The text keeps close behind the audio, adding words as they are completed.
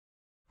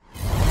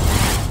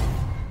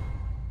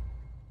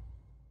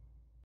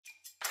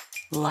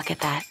Look at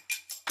that.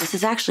 This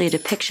is actually a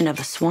depiction of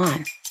a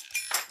swan.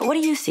 But what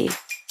do you see?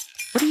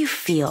 What do you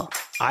feel?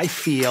 I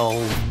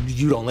feel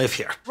you don't live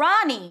here.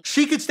 Ronnie!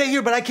 She could stay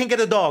here, but I can't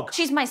get a dog.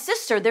 She's my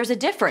sister. There's a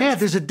difference. Yeah,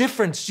 there's a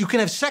difference. You can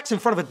have sex in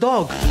front of a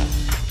dog.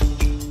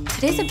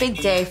 Today's a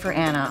big day for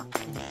Anna.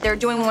 They're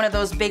doing one of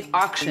those big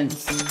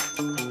auctions.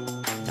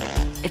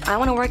 If I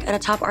want to work at a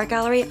top art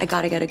gallery, I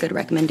gotta get a good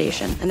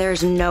recommendation. And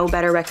there's no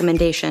better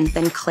recommendation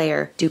than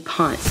Claire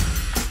DuPont.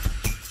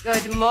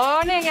 Good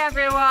morning,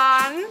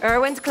 everyone.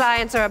 Erwin's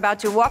clients are about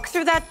to walk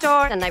through that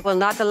door, and I will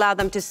not allow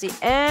them to see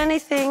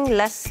anything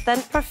less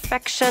than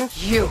perfection.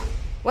 You.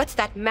 What's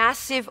that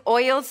massive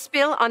oil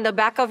spill on the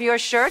back of your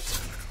shirt?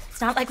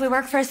 It's not like we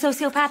work for a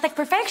sociopathic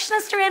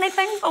perfectionist or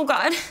anything. Oh,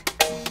 God.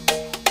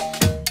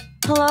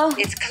 Hello?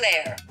 It's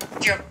Claire,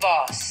 your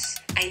boss.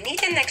 I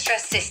need an extra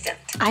assistant.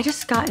 I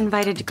just got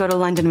invited to go to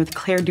London with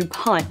Claire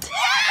DuPont.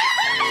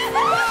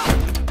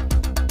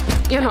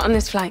 You're not on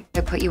this flight. I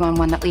put you on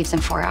one that leaves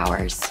in 4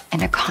 hours.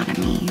 An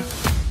economy.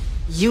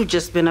 You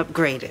just been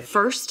upgraded.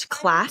 First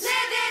class?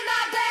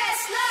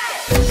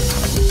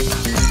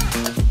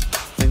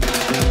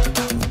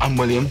 I'm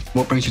William.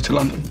 What brings you to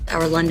London?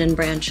 Our London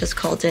branch has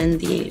called in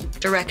the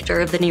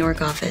director of the New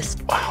York office.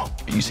 Wow,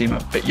 you seem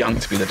a bit young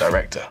to be the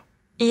director.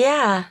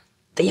 Yeah,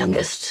 the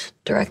youngest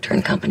director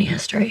in company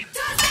history.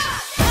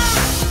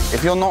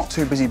 If you're not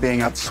too busy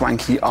being a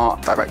swanky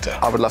art director,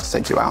 I would love to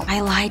take you out.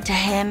 I lied to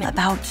him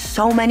about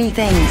so many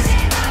things.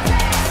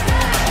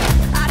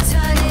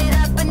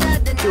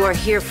 You are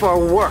here for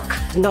work,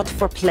 not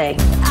for play.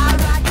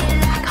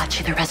 I got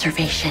you the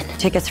reservation.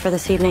 Tickets for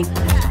this evening.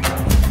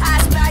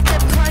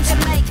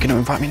 You gonna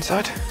invite me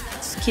inside?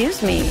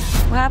 Excuse me,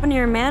 what happened to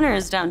your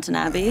manners, Downton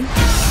Abbey?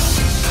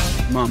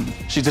 Mum,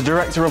 she's the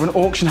director of an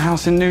auction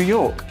house in New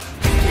York.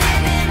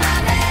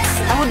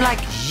 I would like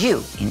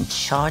you in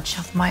charge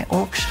of my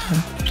auction.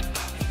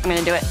 I'm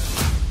gonna do it.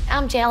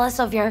 I'm jealous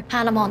of your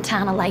Hannah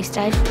Montana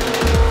lifestyle.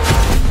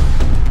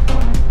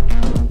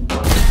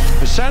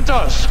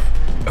 Santos!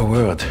 A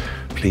word,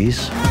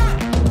 please.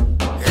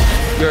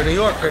 You're a New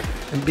Yorker,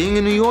 and being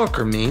a New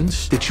Yorker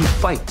means that you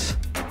fight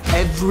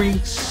every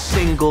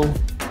single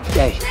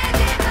day.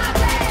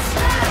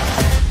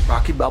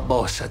 Rocky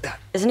Balboa said that.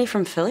 Isn't he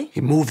from Philly?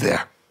 He moved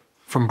there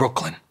from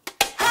Brooklyn.